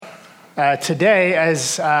Today,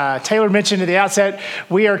 as Taylor mentioned at the outset,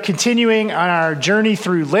 we are continuing on our journey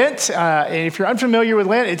through Lent. And if you're unfamiliar with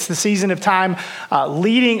Lent, it's the season of time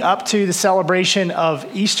leading up to the celebration of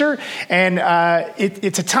Easter. And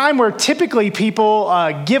it's a time where typically people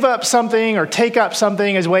give up something or take up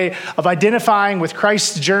something as a way of identifying with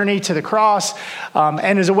Christ's journey to the cross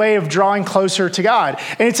and as a way of drawing closer to God.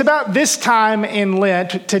 And it's about this time in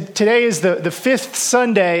Lent. Today is the fifth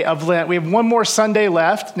Sunday of Lent. We have one more Sunday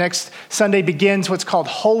left. Next Sunday begins what's called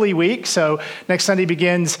Holy Week. So next Sunday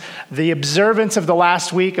begins the observance of the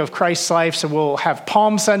last week of Christ's life. So we'll have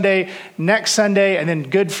Palm Sunday next Sunday, and then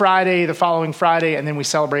Good Friday the following Friday, and then we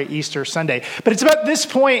celebrate Easter Sunday. But it's about this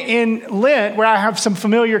point in Lent where I have some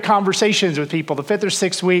familiar conversations with people, the fifth or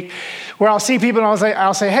sixth week, where I'll see people and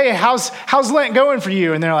I'll say, hey, how's Lent going for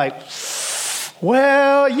you? And they're like,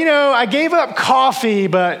 well, I gave up coffee,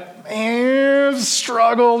 but I've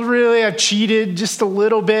struggled really. I've cheated just a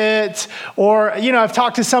little bit. Or, I've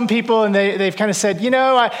talked to some people and they've kind of said,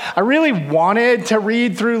 I really wanted to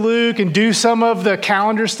read through Luke and do some of the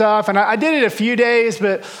calendar stuff. And I did it a few days,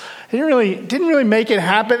 but didn't really make it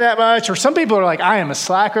happen that much. Or some people are like, I am a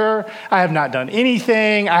slacker. I have not done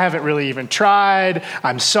anything. I haven't really even tried.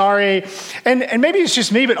 I'm sorry. And maybe it's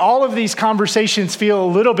just me, but all of these conversations feel a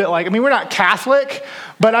little bit like, we're not Catholic,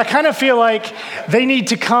 but I kind of feel like they need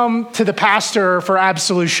to come to the pastor for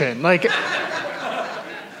absolution. Like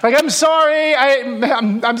I'm sorry.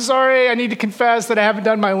 I'm sorry. I need to confess that I haven't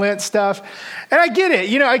done my Lent stuff. And I get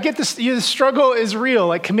it. I get this. The struggle is real.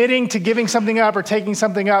 Like committing to giving something up or taking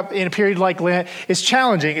something up in a period like Lent is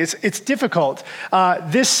challenging. It's difficult.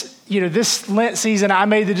 This Lent season, I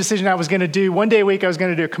made the decision I was going to do one day a week. I was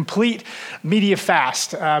going to do a complete media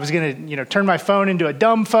fast. I was going to, turn my phone into a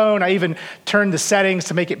dumb phone. I even turned the settings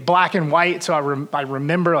to make it black and white, so I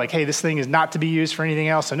remember, like, hey, this thing is not to be used for anything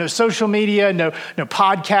else. So no social media, no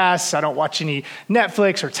podcasts. I don't watch any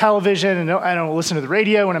Netflix or television, and I don't listen to the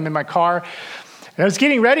radio when I'm in my car. And I was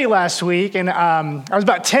getting ready last week, and I was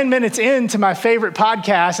about 10 minutes into my favorite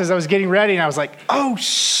podcast as I was getting ready, and I was like, oh,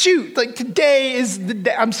 shoot, like today is the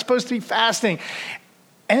day I'm supposed to be fasting.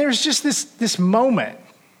 And there was just this moment.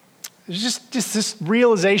 There's just this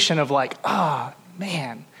realization of like,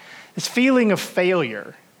 man, this feeling of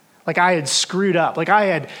failure, like I had screwed up, like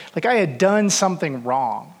I had done something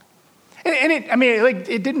wrong. And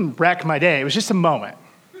it didn't wreck my day. It was just a moment.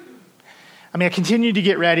 I continued to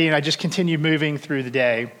get ready and I just continued moving through the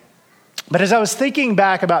day. But as I was thinking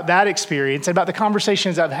back about that experience and about the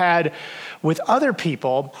conversations I've had with other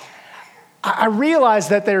people, I realized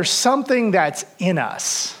that there's something that's in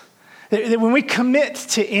us. That when we commit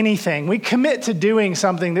to anything, we commit to doing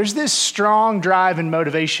something, there's this strong drive and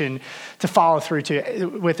motivation to follow through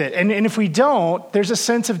with it. And if we don't, there's a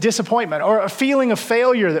sense of disappointment or a feeling of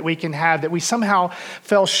failure that we can have, that we somehow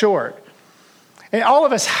fell short. And all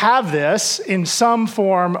of us have this in some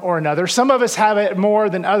form or another. Some of us have it more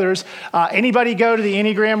than others. Anybody go to the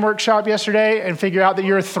Enneagram workshop yesterday and figure out that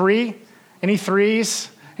you're a 3? Any 3s?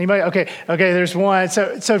 Anybody? Okay, there's one.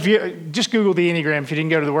 So if you just Google the Enneagram if you didn't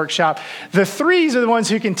go to the workshop. The 3s are the ones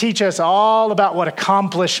who can teach us all about what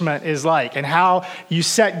accomplishment is like and how you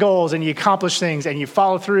set goals and you accomplish things and you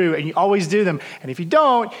follow through and you always do them. And if you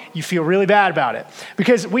don't, you feel really bad about it.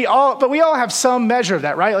 Because we all have some measure of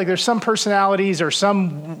that, right? Like there's some personalities or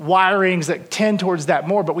some wirings that tend towards that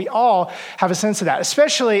more, but we all have a sense of that,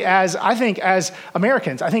 especially as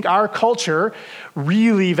Americans. I think our culture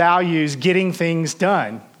really values getting things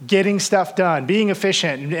done, getting stuff done, being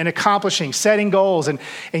efficient and accomplishing, setting goals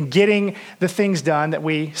and getting the things done that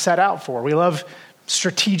we set out for. We love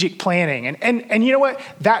strategic planning. And you know what?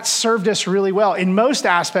 That served us really well. In most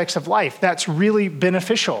aspects of life, that's really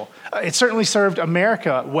beneficial. It certainly served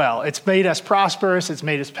America well. It's made us prosperous. It's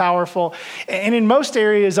made us powerful. And in most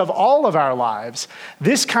areas of all of our lives,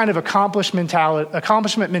 this kind of accomplishment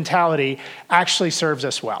mentality actually serves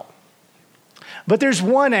us well. But there's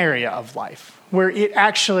one area of life where it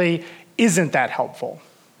actually isn't that helpful,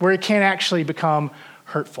 where it can actually become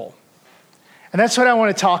hurtful. And that's what I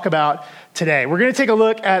want to talk about today. We're going to take a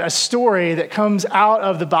look at a story that comes out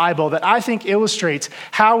of the Bible that I think illustrates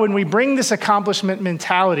how when we bring this accomplishment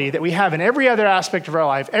mentality that we have in every other aspect of our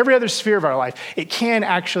life, every other sphere of our life, it can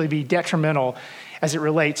actually be detrimental as it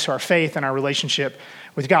relates to our faith and our relationship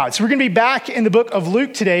with God. So we're going to be back in the book of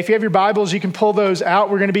Luke today. If you have your Bibles, you can pull those out.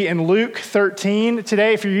 We're going to be in Luke 13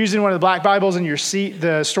 today. If you're using one of the black Bibles in your seat,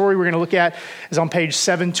 the story we're going to look at is on page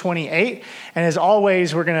 728. And as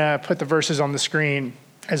always, we're going to put the verses on the screen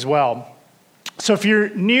as well. So if you're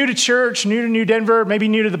new to church, new to New Denver, maybe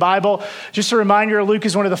new to the Bible, just a reminder, Luke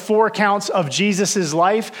is one of the 4 accounts of Jesus'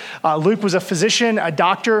 life. Luke was a physician, a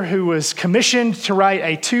doctor who was commissioned to write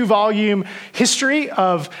a 2-volume history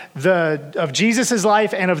of Jesus'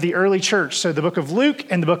 life and of the early church. So the book of Luke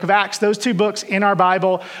and the book of Acts, those 2 books in our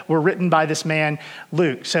Bible were written by this man,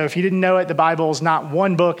 Luke. So if you didn't know it, the Bible is not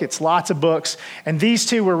one book, it's lots of books. And these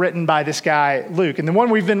 2 were written by this guy, Luke. And the one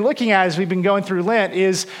we've been looking at as we've been going through Lent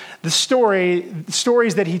is the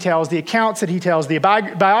stories that he tells, the accounts that he tells, the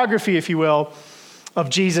biography, if you will, of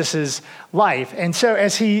Jesus's life. And so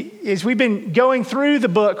as we've been going through the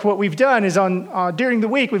book, what we've done is during the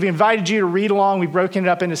week, we've invited you to read along. We've broken it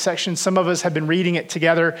up into sections. Some of us have been reading it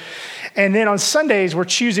together. And then on Sundays, we're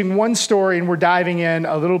choosing one story and we're diving in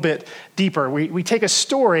a little bit deeper. We take a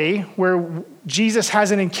story where Jesus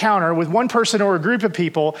has an encounter with one person or a group of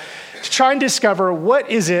people to try and discover what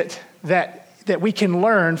is it that we can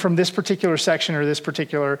learn from this particular section or this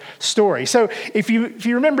particular story. So if you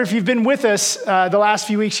remember, if you've been with us the last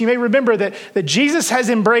few weeks, you may remember that Jesus has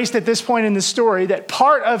embraced at this point in the story that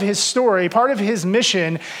part of his story, part of his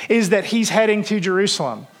mission is that he's heading to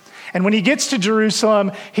Jerusalem. And when he gets to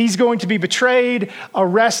Jerusalem, he's going to be betrayed,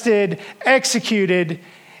 arrested, executed,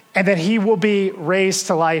 and that he will be raised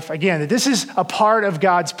to life again. This is a part of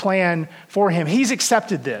God's plan for him. He's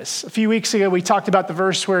accepted this. A few weeks ago, we talked about the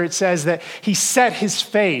verse where it says that he set his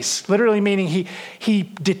face, literally meaning he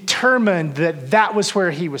determined that was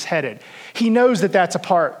where he was headed. He knows that that's a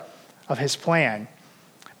part of his plan.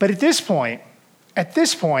 But at this point,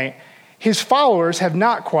 his followers have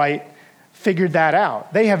not quite figured that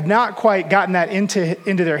out. They have not quite gotten that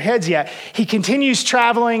into their heads yet. He continues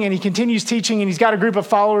traveling and he continues teaching, and he's got a group of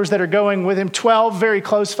followers that are going with him, 12 very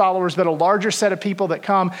close followers, but a larger set of people that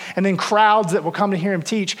come, and then crowds that will come to hear him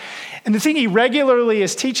teach. And the thing he regularly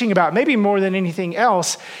is teaching about, maybe more than anything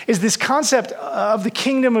else, is this concept of the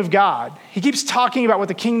kingdom of God. He keeps talking about what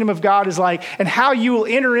the kingdom of God is like and how you will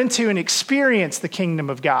enter into and experience the kingdom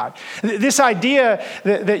of God. This idea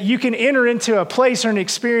that you can enter into a place or an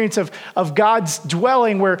experience of God's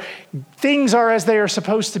dwelling where things are as they are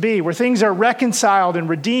supposed to be, where things are reconciled and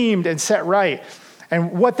redeemed and set right,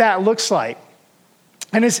 and what that looks like.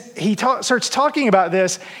 And as he starts talking about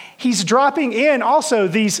this, he's dropping in also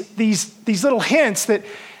these little hints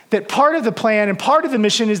that part of the plan and part of the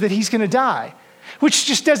mission is that he's going to die, which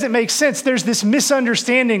just doesn't make sense. There's this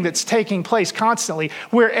misunderstanding that's taking place constantly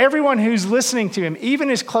where everyone who's listening to him, even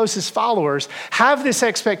his closest followers, have this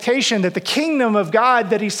expectation that the kingdom of God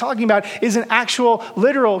that he's talking about is an actual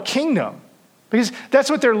literal kingdom, because that's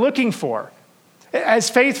what they're looking for. As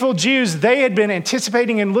faithful Jews, they had been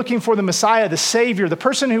anticipating and looking for the Messiah, the Savior, the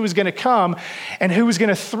person who was going to come and who was going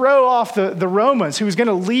to throw off the Romans, who was going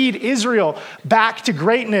to lead Israel back to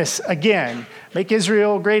greatness again, make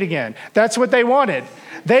Israel great again. That's what they wanted.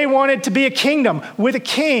 They wanted to be a kingdom with a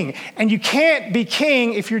king, and you can't be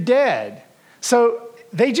king if you're dead. So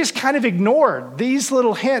they just kind of ignored these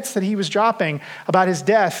little hints that he was dropping about his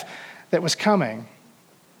death that was coming.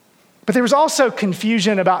 But there was also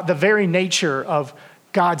confusion about the very nature of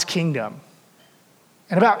God's kingdom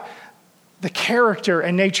and about the character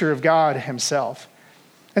and nature of God himself.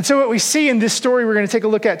 And so what we see in this story we're going to take a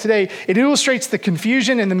look at today, it illustrates the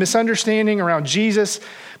confusion and the misunderstanding around Jesus,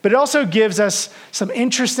 but it also gives us some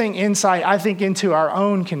interesting insight, I think, into our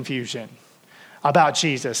own confusion about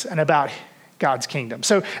Jesus and about God's kingdom.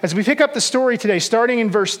 So as we pick up the story today, starting in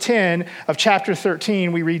verse 10 of chapter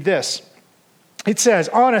 13, we read this. It says,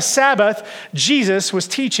 on a Sabbath, Jesus was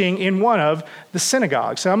teaching in one of the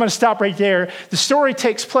synagogues. So I'm going to stop right there. The story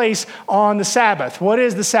takes place on the Sabbath. What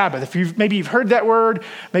is the Sabbath? Maybe you've heard that word,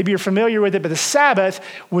 maybe you're familiar with it, but the Sabbath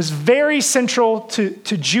was very central to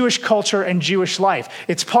Jewish culture and Jewish life.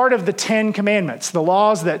 It's part of the 10 Commandments, the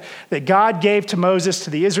laws that God gave to Moses, to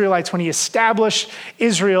the Israelites when he established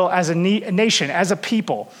Israel as a nation, as a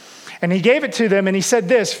people. And he gave it to them, and he said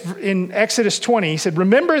this in Exodus 20. He said,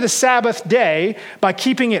 remember the Sabbath day by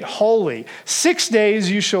keeping it holy. 6 days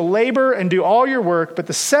you shall labor and do all your work, but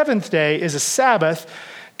the seventh day is a Sabbath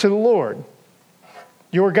to the Lord,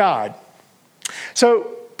 your God.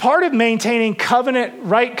 So part of maintaining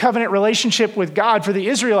right covenant relationship with God for the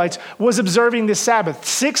Israelites was observing this Sabbath.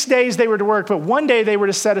 6 days they were to work, but one day they were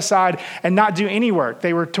to set aside and not do any work.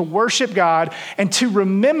 They were to worship God and to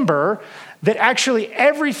remember that actually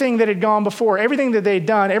everything that had gone before, everything that they'd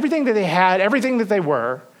done, everything that they had, everything that they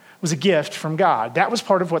were, was a gift from God. That was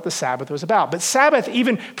part of what the Sabbath was about. But Sabbath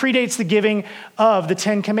even predates the giving of the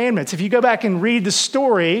 10 Commandments. If you go back and read the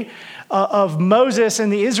story of Moses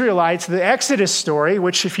and the Israelites, the Exodus story,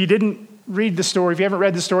 which if you didn't read the story, if you haven't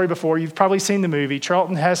read the story before, you've probably seen the movie,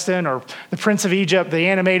 Charlton Heston or The Prince of Egypt, the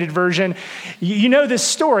animated version. You know this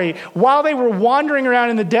story. While they were wandering around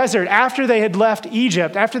in the desert, after they had left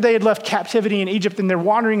Egypt, after they had left captivity in Egypt and they're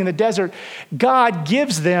wandering in the desert, God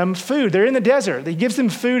gives them food. They're in the desert. He gives them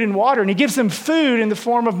food and water, and he gives them food in the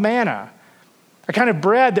form of manna, a kind of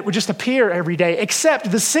bread that would just appear every day, except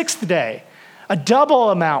the sixth day, a double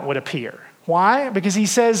amount would appear. Why? Because he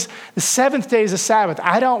says the seventh day is a Sabbath.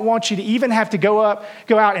 I don't want you to even have to go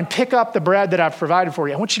out and pick up the bread that I've provided for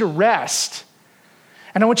you. I want you to rest.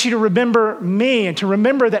 And I want you to remember me and to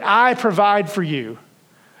remember that I provide for you.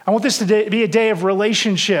 I want this to be a day of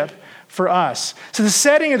relationship for us. So the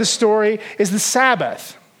setting of the story is the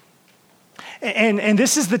Sabbath. And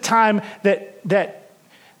this is the time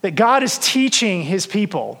that God is teaching his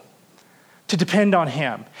people to depend on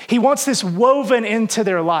him. He wants this woven into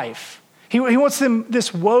their life. He wants them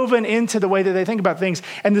this woven into the way that they think about things.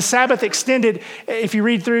 And the Sabbath extended, if you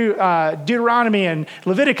read through Deuteronomy and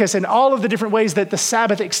Leviticus and all of the different ways that the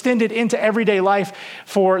Sabbath extended into everyday life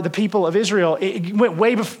for the people of Israel, it went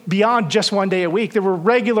way beyond just one day a week. There were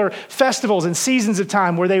regular festivals and seasons of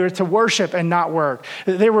time where they were to worship and not work.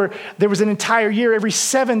 There was an entire year, every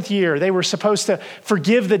seventh year, they were supposed to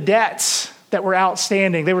forgive the debts that were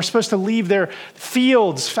outstanding. They were supposed to leave their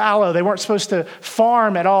fields fallow. They weren't supposed to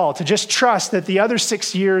farm at all, to just trust that the other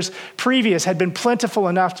 6 years previous had been plentiful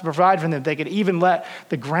enough to provide for them. They could even let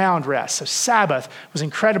the ground rest. So Sabbath was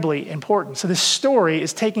incredibly important. So this story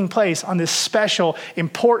is taking place on this special,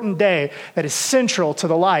 important day that is central to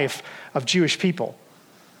the life of Jewish people.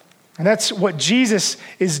 And that's what Jesus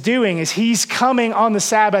is doing, is he's coming on the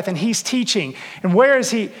Sabbath and he's teaching. And where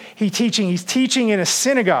is he teaching? He's teaching in a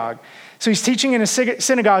synagogue. So he's teaching in a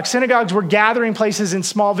synagogue. Synagogues were gathering places in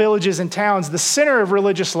small villages and towns. The center of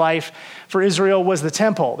religious life for Israel was the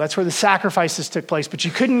temple. That's where the sacrifices took place. But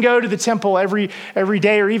you couldn't go to the temple every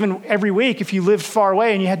day or even every week if you lived far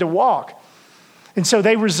away and you had to walk. And so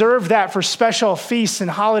they reserved that for special feasts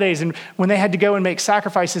and holidays and when they had to go and make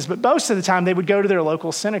sacrifices. But most of the time they would go to their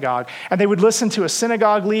local synagogue and they would listen to a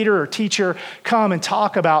synagogue leader or teacher come and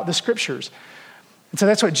talk about the scriptures. And so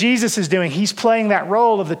that's what Jesus is doing. He's playing that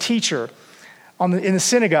role of the teacher in the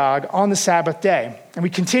synagogue on the Sabbath day. And we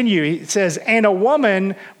continue. It says, and a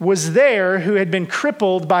woman was there who had been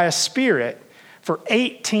crippled by a spirit for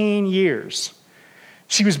 18 years.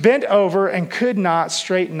 She was bent over and could not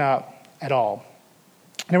straighten up at all.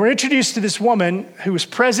 Now we're introduced to this woman who was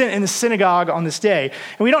present in the synagogue on this day.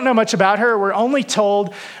 And we don't know much about her. We're only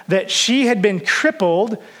told that she had been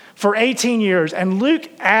crippled for 18 years. And Luke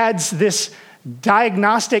adds this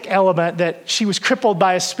diagnostic element that she was crippled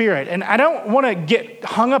by a spirit. And I don't want to get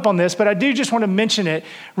hung up on this, but I do just want to mention it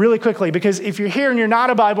really quickly, because if you're here and you're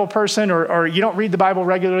not a Bible person or you don't read the Bible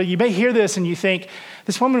regularly, you may hear this and you think,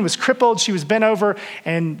 this woman was crippled, she was bent over,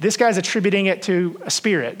 and this guy's attributing it to a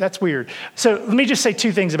spirit. That's weird. So let me just say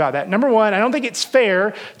two things about that. Number one, I don't think it's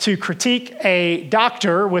fair to critique a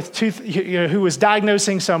doctor who was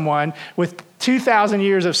diagnosing someone with 2,000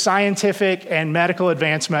 years of scientific and medical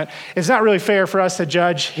advancement. It's not really fair for us to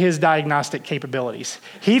judge his diagnostic capabilities.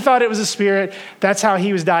 He thought it was a spirit. That's how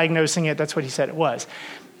he was diagnosing it. That's what he said it was.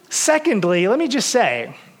 Secondly, let me just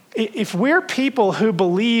say, if we're people who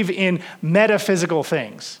believe in metaphysical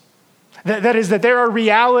things, that is, that there are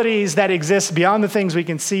realities that exist beyond the things we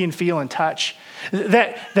can see and feel and touch,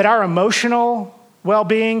 that our emotional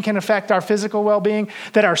well-being can affect our physical well-being,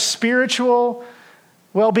 that our spiritual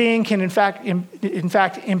well-being can in fact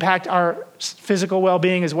impact our physical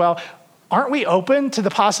well-being as well, aren't we open to the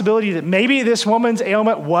possibility that maybe this woman's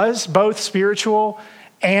ailment was both spiritual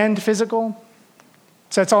and physical?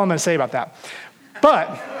 So that's all I'm going to say about that. But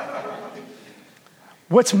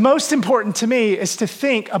what's most important to me is to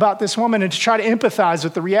think about this woman and to try to empathize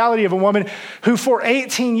with the reality of a woman who for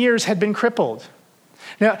 18 years had been crippled.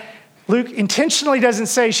 Now, Luke intentionally doesn't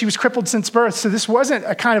say she was crippled since birth, so this wasn't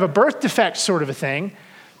a kind of a birth defect sort of a thing.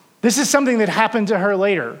 This is something that happened to her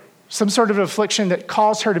later, some sort of affliction that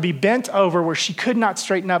caused her to be bent over where she could not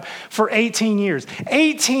straighten up for 18 years.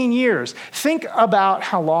 18 years. Think about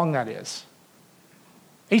how long that is.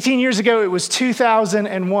 18 years ago, it was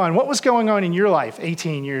 2001. What was going on in your life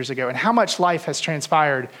 18 years ago, and how much life has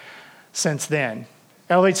transpired since then?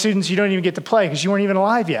 Elevate students, you don't even get to play because you weren't even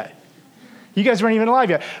alive yet. You guys weren't even alive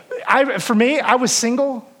yet. For me, I was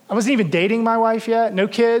single. I wasn't even dating my wife yet. No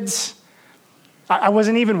kids. I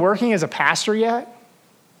wasn't even working as a pastor yet.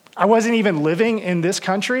 I wasn't even living in this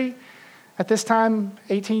country at this time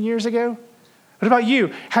 18 years ago. What about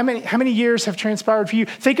you? How many years have transpired for you?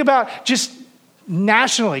 Think about just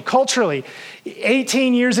nationally, culturally.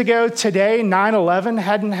 18 years ago today, 9/11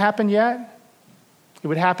 hadn't happened yet. It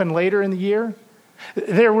would happen later in the year.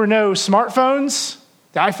 There were no smartphones.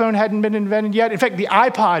 The iPhone hadn't been invented yet. In fact, the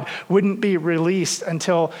iPod wouldn't be released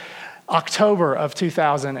until October of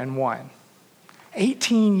 2001.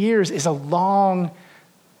 18 years is a long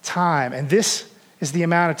time. And this is the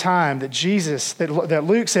amount of time that that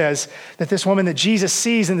Luke says that this woman that Jesus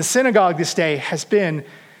sees in the synagogue this day has been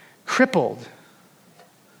crippled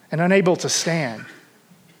and unable to stand.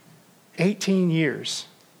 18 years.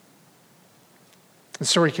 The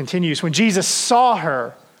story continues. When Jesus saw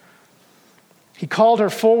her, he called her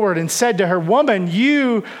forward and said to her, "Woman,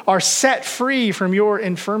 you are set free from your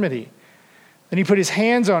infirmity." Then he put his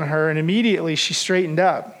hands on her, and immediately she straightened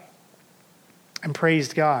up and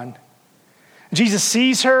praised God. Jesus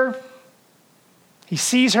sees her. He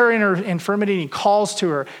sees her in her infirmity, and he calls to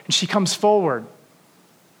her, and she comes forward.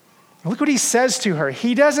 And look what he says to her.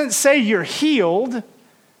 He doesn't say you're healed.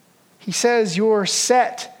 He says you're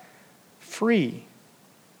set free.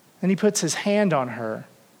 Then he puts his hand on her.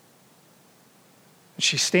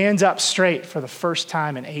 She stands up straight for the first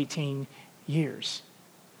time in 18 years.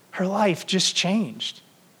 Her life just changed.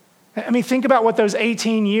 I mean, think about what those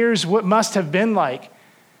 18 years must have been like.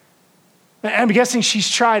 I'm guessing she's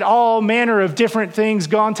tried all manner of different things,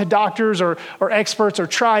 gone to doctors or experts, or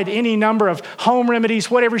tried any number of home remedies,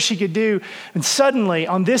 whatever she could do. And suddenly,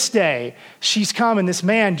 on this day, she's come, and this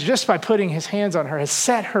man, just by putting his hands on her, has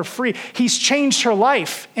set her free. He's changed her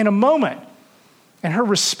life in a moment. And her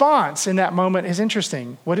response in that moment is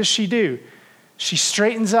interesting. What does she do? She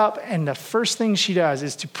straightens up, and the first thing she does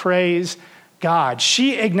is to praise God.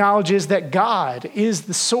 She acknowledges that God is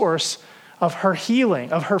the source of her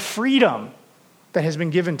healing, of her freedom that has been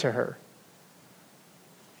given to her.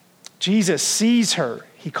 Jesus sees her.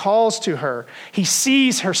 He calls to her. He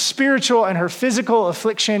sees her spiritual and her physical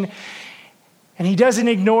affliction, and he doesn't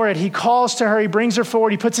ignore it. He calls to her. He brings her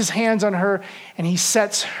forward. He puts his hands on her, and he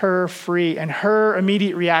sets her free. And her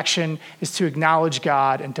immediate reaction is to acknowledge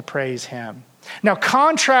God and to praise him. Now,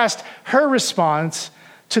 contrast her response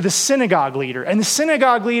to the synagogue leader. And the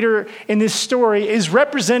synagogue leader in this story is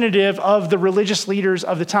representative of the religious leaders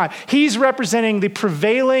of the time. He's representing the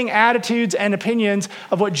prevailing attitudes and opinions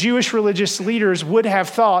of what Jewish religious leaders would have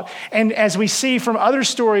thought. And as we see from other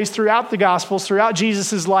stories throughout the Gospels, throughout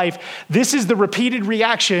Jesus' life, this is the repeated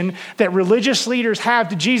reaction that religious leaders have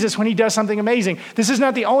to Jesus when he does something amazing. This is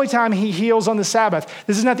not the only time he heals on the Sabbath.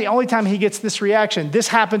 This is not the only time he gets this reaction. This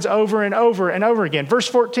happens over and over and over again. Verse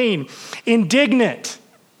 14, indignant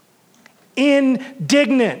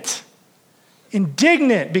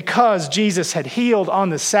because Jesus had healed on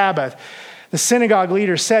the Sabbath, the synagogue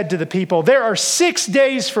leader said to the people, "There are 6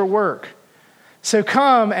 days for work, so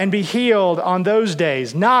come and be healed on those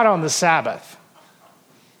days, not on the Sabbath."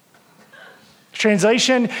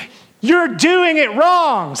 Translation, you're doing it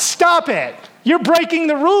wrong. Stop it. You're breaking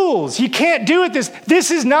the rules. You can't do it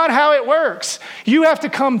this is not how it works. You have to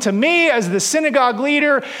come to me as the synagogue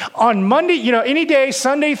leader on Monday, any day,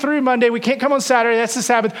 Sunday through Monday. We can't come on Saturday. That's the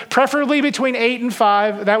Sabbath. Preferably between 8 and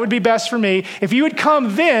 5. That would be best for me. If you would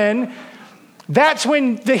come then, that's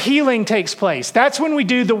when the healing takes place. That's when we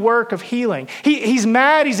do the work of healing. He's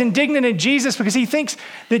mad. He's indignant at Jesus because he thinks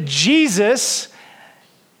that Jesus,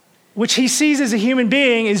 which he sees as a human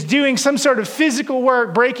being, is doing some sort of physical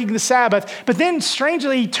work, breaking the Sabbath. But then,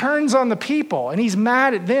 strangely, he turns on the people, and he's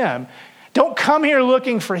mad at them. Don't come here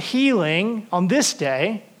looking for healing on this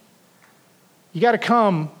day. You got to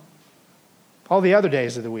come all the other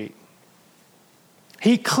days of the week.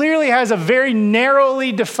 He clearly has a very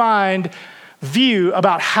narrowly defined view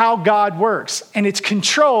about how God works, and it's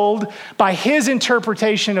controlled by his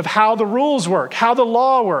interpretation of how the rules work, how the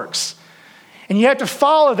law works. And you have to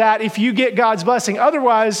follow that if you get God's blessing.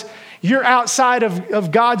 Otherwise, you're outside of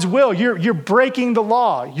God's will. You're breaking the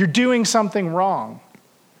law. You're doing something wrong.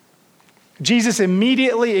 Jesus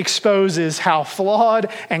immediately exposes how flawed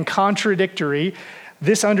and contradictory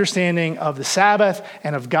this understanding of the Sabbath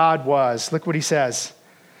and of God was. Look what he says.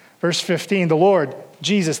 Verse 15, the Lord,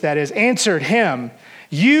 Jesus that is, answered him,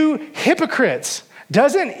 "You hypocrites,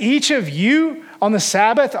 doesn't each of you on the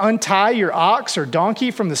Sabbath untie your ox or donkey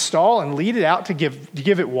from the stall and lead it out to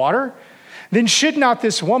give it water? Then should not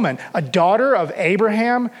this woman, a daughter of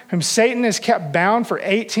Abraham, whom Satan has kept bound for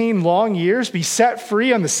 18 long years, be set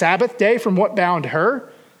free on the Sabbath day from what bound her?"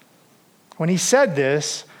 When he said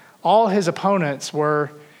this, all his opponents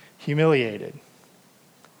were humiliated.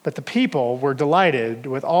 But the people were delighted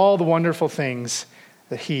with all the wonderful things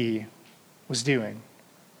that he was doing.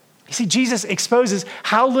 You see, Jesus exposes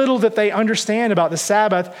how little that they understand about the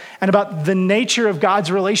Sabbath and about the nature of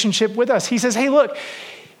God's relationship with us. He says, hey, look,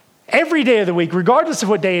 every day of the week, regardless of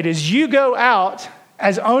what day it is, you go out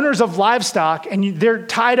as owners of livestock, and they're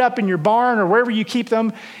tied up in your barn or wherever you keep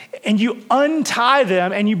them, and you untie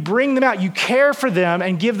them and you bring them out. You care for them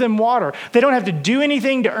and give them water. They don't have to do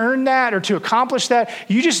anything to earn that or to accomplish that.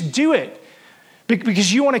 You just do it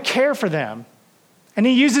because you want to care for them. And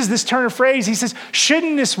he uses this turn of phrase. He says,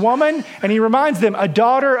 shouldn't this woman, and he reminds them, a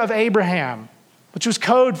daughter of Abraham, which was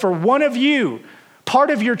code for one of you, part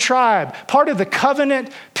of your tribe, part of the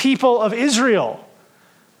covenant people of Israel.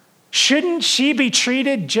 Shouldn't she be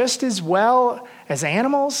treated just as well as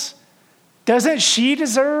animals? Doesn't she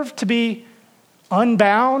deserve to be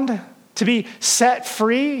unbound, to be set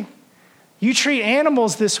free? You treat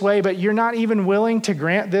animals this way, but you're not even willing to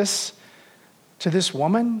grant this to this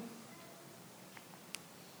woman?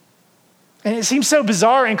 And it seems so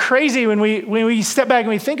bizarre and crazy when we step back and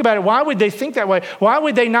we think about it. Why would they think that way? Why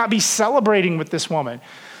would they not be celebrating with this woman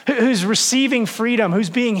who's receiving freedom, who's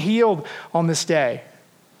being healed on this day?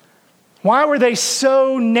 Why were they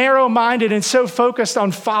so narrow-minded and so focused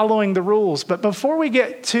on following the rules? But before we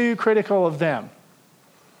get too critical of them,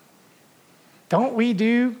 don't we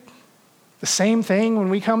do the same thing when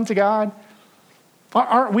we come to God?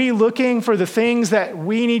 Aren't we looking for the things that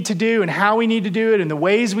we need to do and how we need to do it and the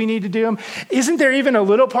ways we need to do them? Isn't there even a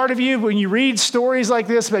little part of you, when you read stories like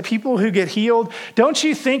this about people who get healed, don't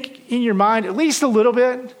you think in your mind, at least a little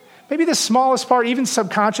bit, maybe the smallest part, even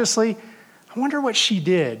subconsciously, I wonder what she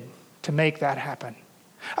did to make that happen?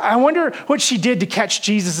 I wonder what she did to catch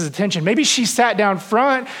Jesus' attention. Maybe she sat down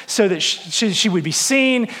front so that she would be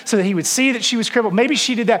seen, so that he would see that she was crippled. Maybe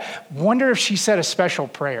she did that. Wonder if she said a special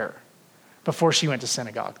prayer before she went to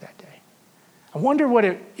synagogue that day. I wonder what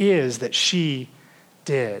it is that she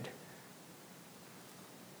did.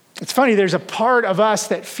 It's funny, there's a part of us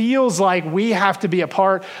that feels like we have to be a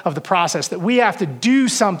part of the process, that we have to do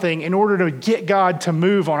something in order to get God to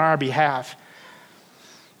move on our behalf.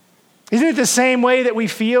 Isn't it the same way that we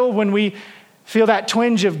feel when we feel that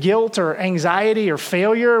twinge of guilt or anxiety or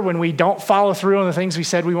failure when we don't follow through on the things we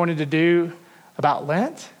said we wanted to do about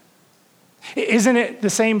Lent? Isn't it the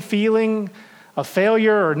same feeling of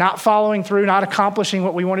failure or not following through, not accomplishing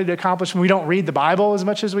what we wanted to accomplish when we don't read the Bible as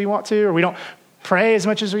much as we want to, or we don't pray as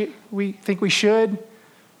much as we think we should,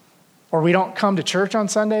 or we don't come to church on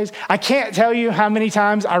Sundays? I can't tell you how many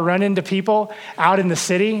times I run into people out in the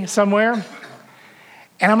city somewhere,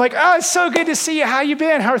 and I'm like, oh, it's so good to see you. How you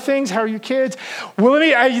been? How are things? How are your kids? Well,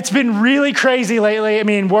 it's been really crazy lately. I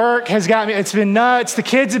mean, work has got me. It's been nuts. The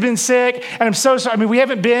kids have been sick, and I'm so sorry. I mean, we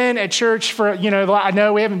haven't been at church for, I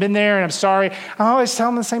know we haven't been there, and I'm sorry. I always tell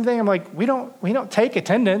them the same thing. I'm like, we don't take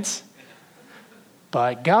attendance,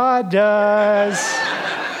 but God does.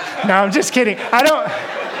 No, I'm just kidding. I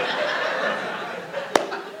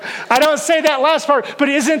don't say that last part, but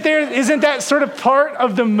isn't that sort of part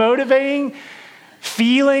of the motivating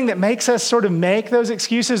feeling that makes us sort of make those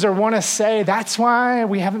excuses or want to say that's why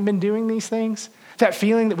we haven't been doing these things? That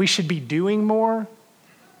feeling that we should be doing more,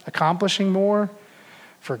 accomplishing more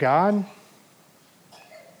for God?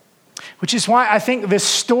 Which is why I think this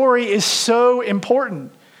story is so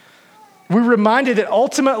important. We're reminded that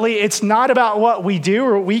ultimately it's not about what we do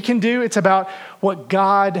or what we can do. It's about what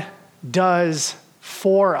God does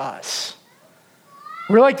for us.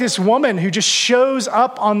 We're like this woman who just shows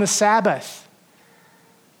up on the Sabbath,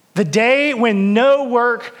 the day when no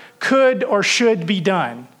work could or should be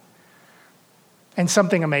done. And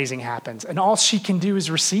something amazing happens. And all she can do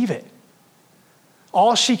is receive it.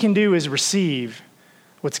 All she can do is receive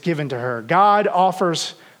what's given to her. God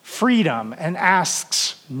offers freedom and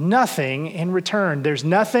asks nothing in return. There's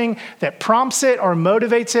nothing that prompts it or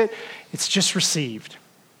motivates it. It's just received.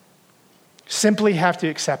 Simply have to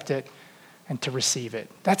accept it and to receive it.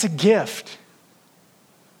 That's a gift.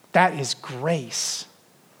 That is grace.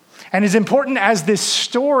 And as important as this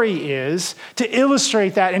story is to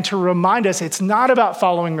illustrate that and to remind us it's not about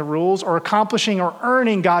following the rules or accomplishing or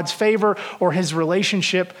earning God's favor or his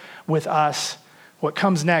relationship with us, what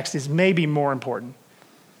comes next is maybe more important.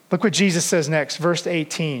 Look what Jesus says next, verse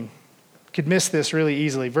 18. Could miss this really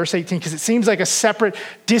easily. Verse 18, because it seems like a separate,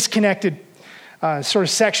 disconnected sort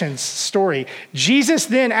of story.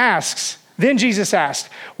 Jesus asked,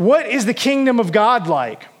 what is the kingdom of God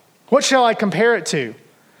like? What shall I compare it to?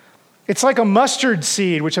 It's like a mustard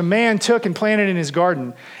seed, which a man took and planted in his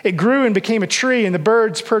garden. It grew and became a tree, and the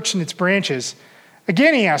birds perched in its branches.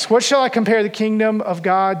 Again, he asked, what shall I compare the kingdom of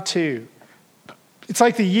God to? It's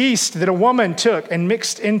like the yeast that a woman took and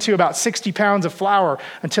mixed into about 60 pounds of flour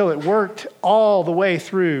until it worked all the way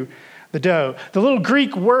through the dough. The little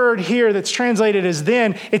Greek word here that's translated as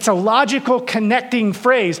then, it's a logical connecting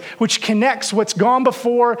phrase, which connects what's gone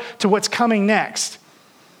before to what's coming next.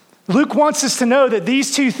 Luke wants us to know that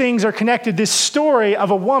these two things are connected. This story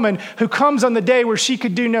of a woman who comes on the day where she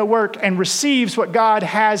could do no work and receives what God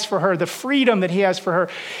has for her, the freedom that he has for her.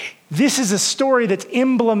 This is a story that's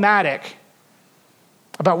emblematic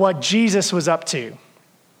about what Jesus was up to.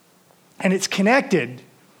 And it's connected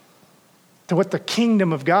to what the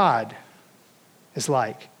kingdom of God is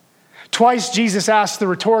like. Twice Jesus asked the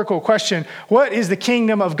rhetorical question, what is the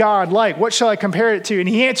kingdom of God like? What shall I compare it to? And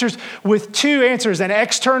he answers with two answers, an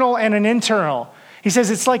external and an internal. He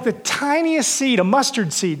says it's like the tiniest seed, a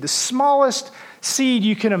mustard seed, the smallest seed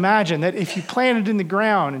you can imagine, that if you plant it in the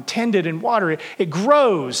ground and tend it and water it, it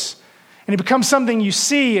grows and it becomes something you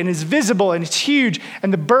see and is visible and it's huge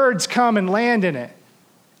and the birds come and land in it.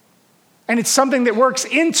 And it's something that works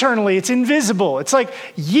internally. It's invisible. It's like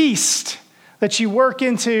yeast that you work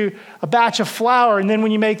into a batch of flour, and then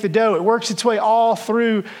when you make the dough, it works its way all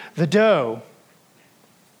through the dough.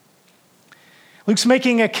 Luke's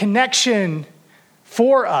making a connection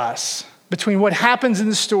for us between what happens in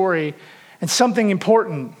the story and something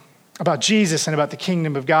important about Jesus and about the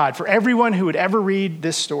kingdom of God for everyone who would ever read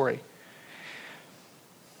this story.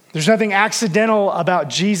 There's nothing accidental about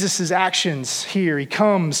Jesus' actions here. He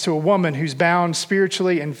comes to a woman who's bound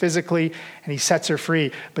spiritually and physically, and he sets her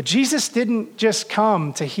free. But Jesus didn't just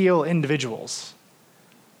come to heal individuals.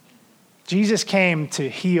 Jesus came to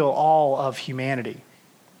heal all of humanity,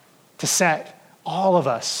 to set all of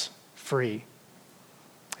us free.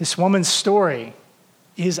 This woman's story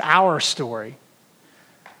is our story.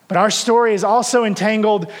 But our story is also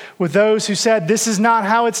entangled with those who said, this is not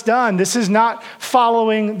how it's done. This is not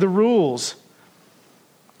following the rules.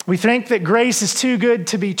 We think that grace is too good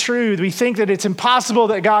to be true. We think that it's impossible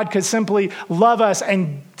that God could simply love us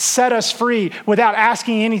and set us free without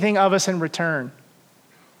asking anything of us in return.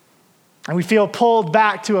 And we feel pulled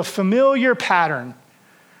back to a familiar pattern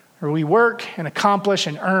where we work and accomplish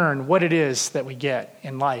and earn what it is that we get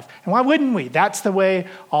in life. And why wouldn't we? That's the way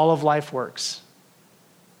all of life works.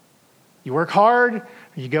 You work hard, or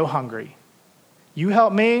you go hungry. You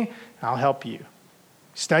help me, I'll help you.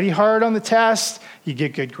 Study hard on the test, you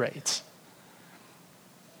get good grades.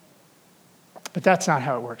 But that's not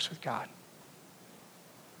how it works with God.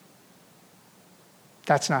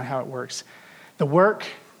 That's not how it works. The work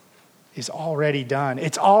is already done.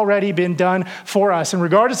 It's already been done for us. And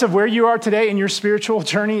regardless of where you are today in your spiritual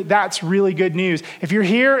journey, that's really good news. If you're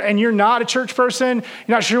here and you're not a church person,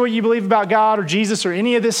 you're not sure what you believe about God or Jesus or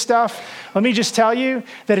any of this stuff, let me just tell you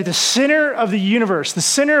that at the center of the universe, the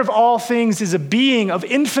center of all things, is a being of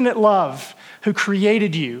infinite love who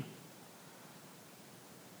created you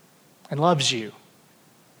and loves you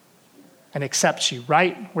and accepts you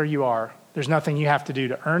right where you are. There's nothing you have to do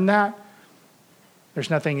to earn that. There's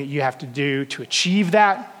nothing that you have to do to achieve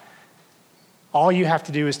that. All you have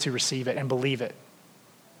to do is to receive it and believe it.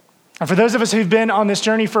 And for those of us who've been on this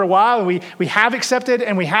journey for a while, we have accepted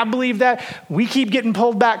and we have believed that, we keep getting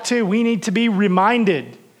pulled back too. We need to be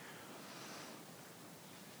reminded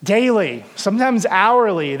daily, sometimes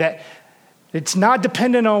hourly, that it's not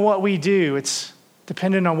dependent on what we do. It's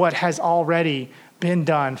dependent on what has already been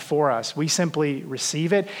done for us. We simply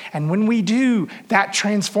receive it. And when we do, that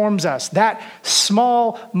transforms us. That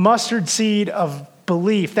small mustard seed of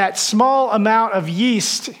belief, that small amount of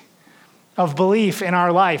yeast of belief in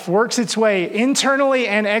our life works its way internally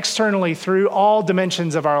and externally through all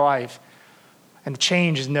dimensions of our life. And the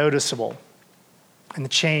change is noticeable. And the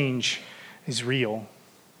change is real.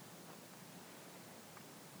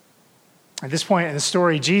 At this point in the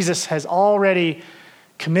story, Jesus has already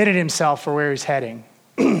committed himself for where he's heading.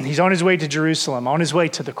 He's on his way to Jerusalem, on his way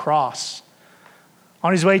to the cross,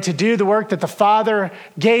 on his way to do the work that the Father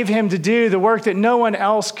gave him to do, the work that no one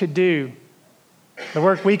else could do, the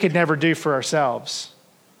work we could never do for ourselves.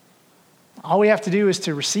 All we have to do is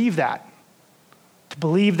to receive that, to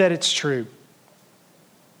believe that it's true.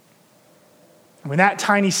 And when that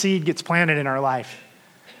tiny seed gets planted in our life,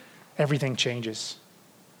 everything changes.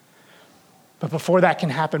 But before that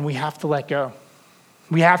can happen, we have to let go.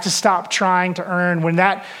 We have to stop trying to earn. When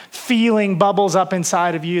that feeling bubbles up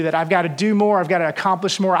inside of you that I've got to do more, I've got to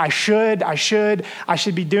accomplish more, I should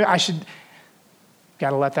be doing, got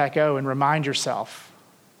to let that go and remind yourself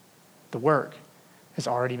the work has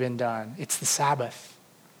already been done. It's the Sabbath.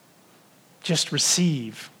 Just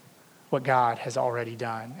receive what God has already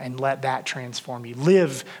done and let that transform you.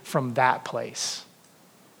 Live from that place.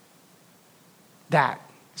 That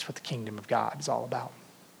is what the kingdom of God is all about.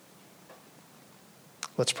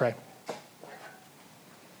 Let's pray.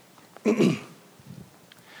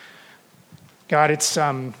 God, it's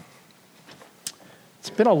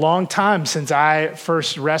been a long time since I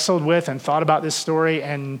first wrestled with and thought about this story,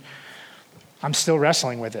 and I'm still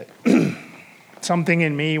wrestling with it. Something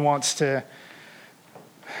in me wants to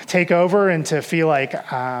take over and to feel like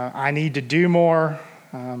I need to do more,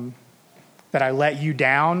 that I let you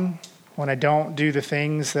down when I don't do the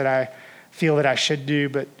things that I feel that I should do.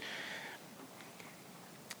 But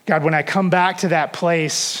God, when I come back to that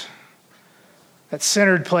place, that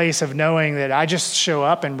centered place of knowing that I just show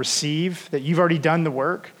up and receive, that you've already done the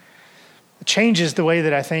work, it changes the way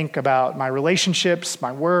that I think about my relationships,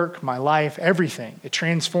 my work, my life, everything. It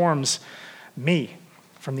transforms me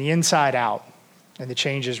from the inside out, and the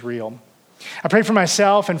change is real. I pray for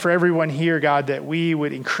myself and for everyone here, God, that we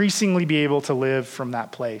would increasingly be able to live from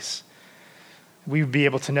that place. We would be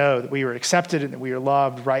able to know that we are accepted and that we are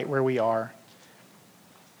loved right where we are.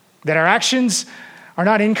 That our actions are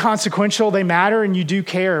not inconsequential. They matter and you do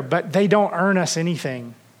care, but they don't earn us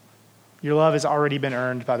anything. Your love has already been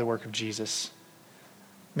earned by the work of Jesus.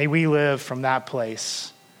 May we live from that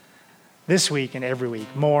place this week and every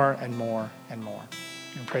week, more and more and more.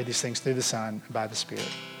 And pray these things through the Son and by the Spirit.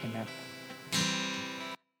 Amen.